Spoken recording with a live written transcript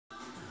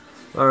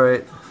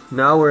Alright,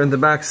 now we're in the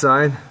back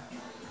side.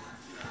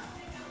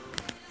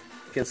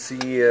 You can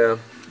see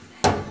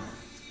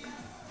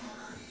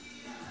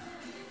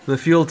the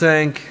fuel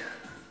tank.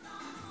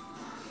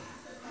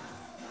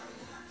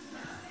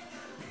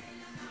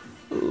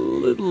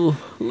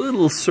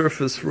 Little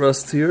surface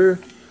rust here,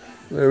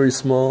 very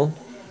small.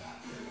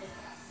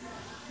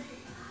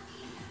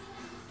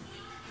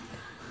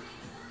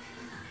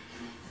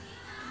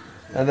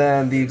 And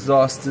then the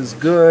exhaust is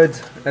good.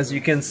 As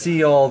you can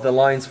see, all the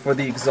lines for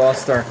the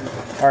exhaust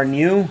are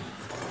new.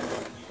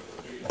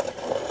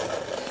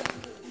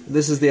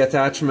 This is the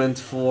attachment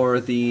for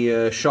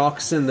the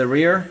shocks in the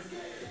rear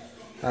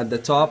at the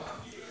top.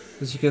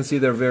 As you can see,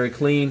 they're very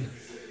clean.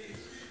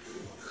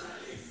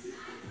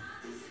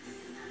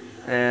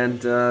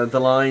 And the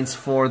lines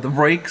for the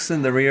brakes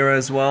in the rear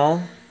as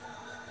well.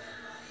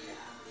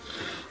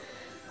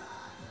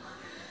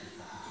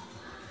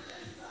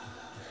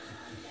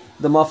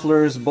 The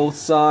mufflers both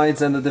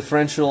sides and the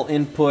differential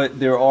input,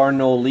 there are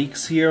no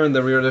leaks here in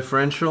the rear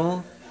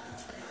differential.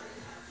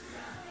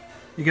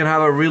 You can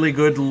have a really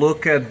good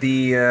look at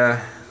the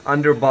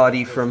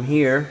underbody from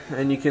here,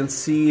 and you can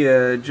see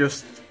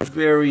just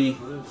very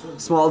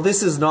small.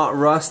 This is not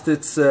rust,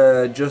 it's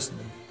just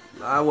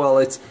well,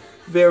 it's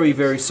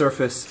very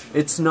surface.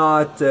 It's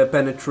not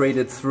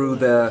penetrated through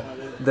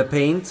the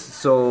paint,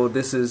 so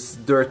this is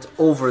dirt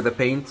over the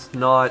paint,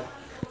 not.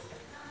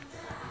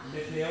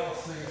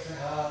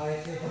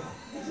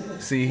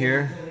 See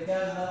here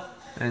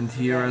and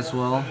here as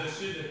well.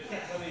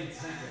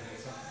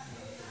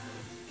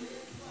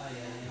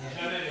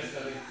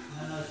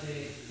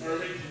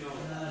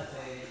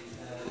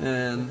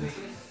 And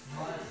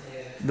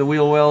the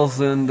wheel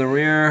wells in the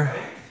rear,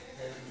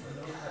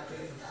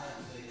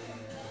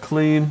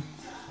 clean.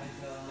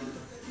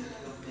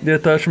 The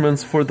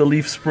attachments for the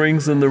leaf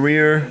springs in the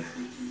rear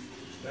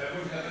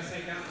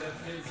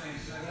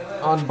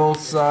on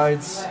both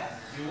sides.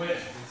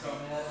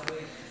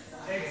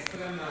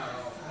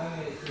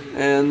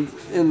 And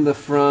in the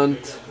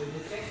front,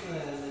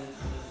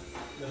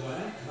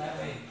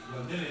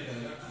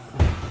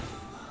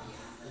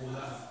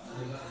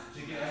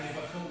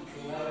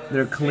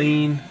 they're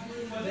clean.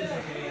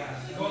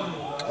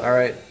 All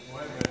right.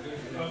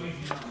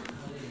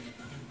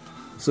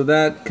 So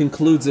that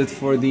concludes it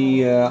for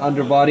the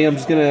underbody. I'm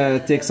just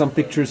gonna take some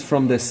pictures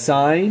from the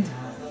side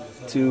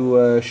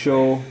to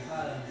show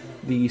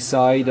the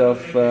side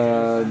of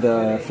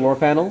the floor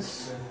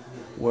panels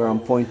where I'm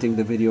pointing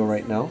the video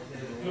right now.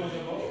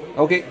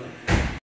 Okay.